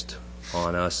imposed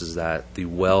on us is that the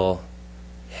well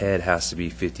head has to be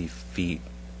 50 feet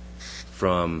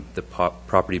from the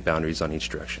property boundaries on each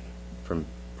direction, on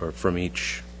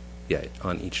each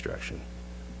direction.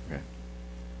 Okay.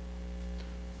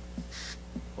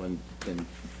 Well, and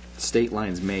state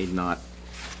lines may not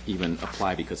even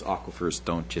apply because aquifers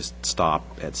don't just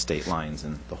stop at state lines,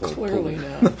 and the whole Clearly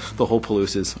not. the whole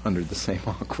Palouse is under the same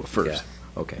aquifers. Yeah.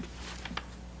 Okay.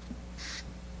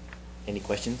 Any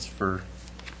questions for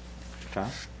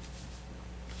Kyle?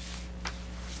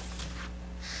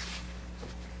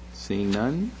 Seeing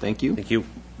none, thank you. Thank you.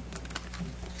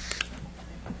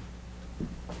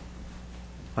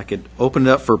 I could open it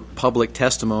up for public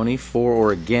testimony for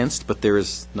or against, but there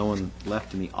is no one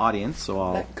left in the audience, so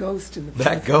I'll... That ghost in the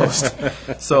That ghost.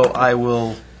 So I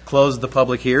will close the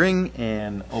public hearing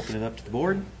and open it up to the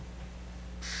board.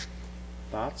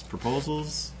 Thoughts,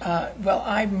 proposals? Well,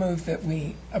 I move that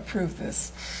we approve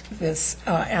this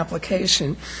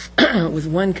application with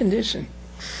one condition.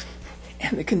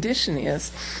 And the condition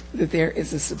is that there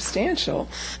is a substantial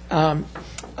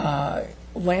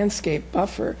landscape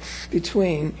buffer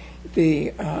between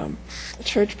the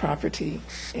church property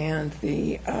and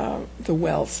the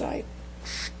well site.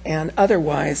 And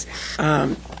otherwise,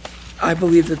 I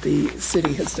believe that the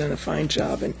city has done a fine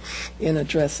job in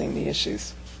addressing the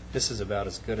issues. This is about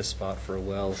as good a spot for a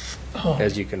well Oh,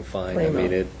 as you can find. primo. I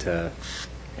mean,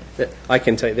 I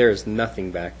can tell you, there is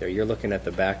nothing back there. You're looking at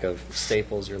the back of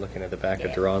Staples, you're looking at the back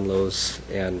of Duranlo's,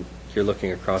 and you're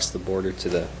looking across the border to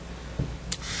the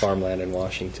farmland in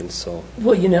Washington, so.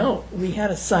 Well, you know, we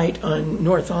had a site on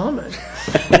North Almond.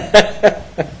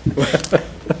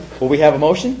 Will we have a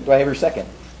motion? Do I have your second?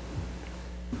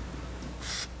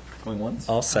 Going once?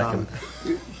 I'll second.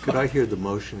 Could I hear the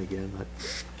motion again?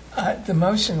 The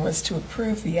motion was to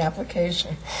approve the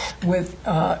application with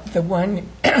the one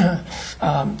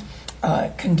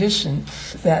condition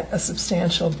that a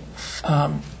substantial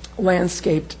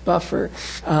landscaped buffer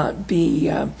be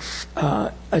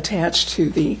attached to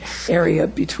the area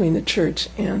between the church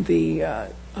and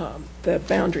the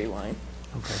boundary line.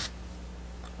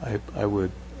 Okay. I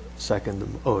would second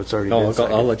it's already No, been I'll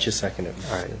seconded. let you second it.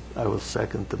 All right, I will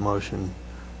second the motion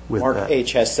with Mark that.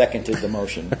 H. has seconded the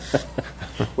motion.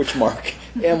 Which Mark?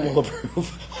 M will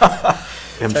approve.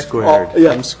 M squared.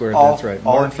 M squared, that's right.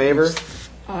 All in favor?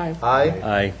 Aye. Aye.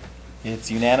 Aye.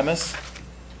 It's unanimous.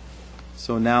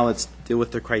 So now let's deal with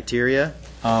the criteria.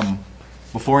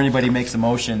 Before anybody makes a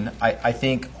motion, I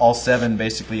think all 7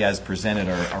 basically as presented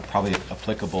are probably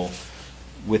applicable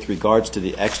with regards to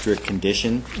the extra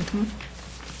condition.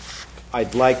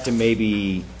 I'd like to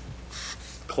maybe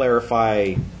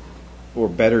clarify or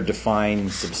better define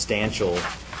substantial,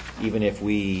 even if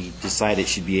we decide it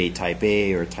should be a type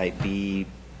A or type B.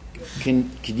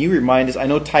 Can you remind us, I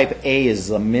know type A is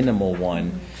the minimal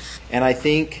one, and I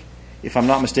think, if I'm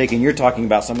not mistaken, you're talking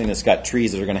about something that's got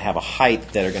trees that are going to have a height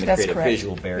that are going to That's create correct. a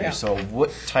visual barrier. Yeah. So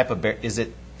what type of barrier, is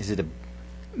it a,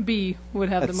 B would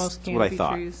have the That's most what I canopy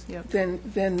thought. trees. Yep.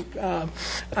 Then I'd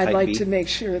type like B? to make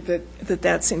sure that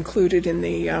that's included in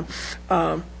the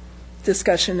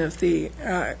discussion of the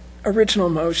original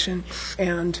motion,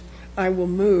 and I will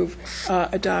move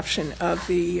adoption of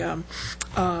the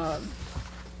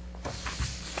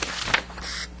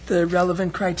the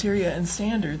relevant criteria and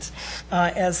standards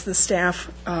as the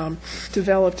staff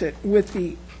developed it, with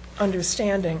the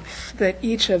understanding that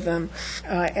each of them,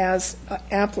 as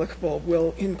applicable,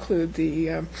 will include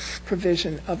the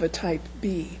provision of a type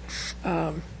B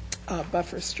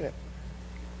buffer strip.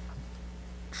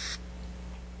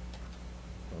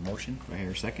 A motion, do I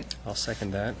hear a second? I'll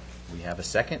second that. We have a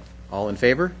second. All in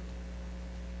favor?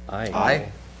 Aye.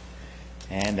 Aye.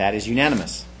 And that is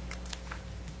unanimous.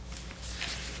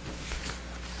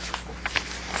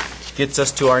 Gets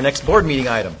us to our next board meeting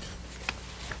item.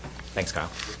 Thanks, Kyle.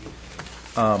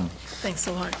 Thanks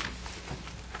a lot.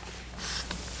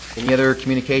 Any other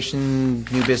communication,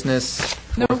 new business,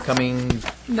 No. forthcoming?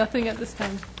 Nothing at this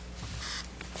time.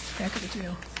 Heck of a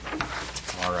deal.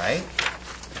 All right.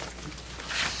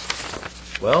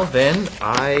 Well, then,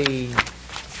 I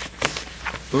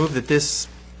move that this,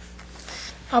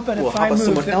 How about well, if how I about move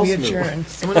someone that else we move? adjourn?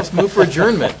 Someone else move for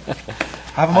adjournment.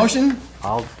 Have a motion?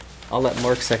 I'll let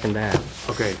Mark second that.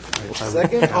 Okay.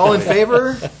 Second. All in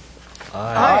favor?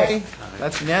 Aye.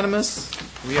 That's unanimous.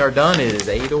 We are done. It is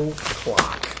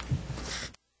 8:00.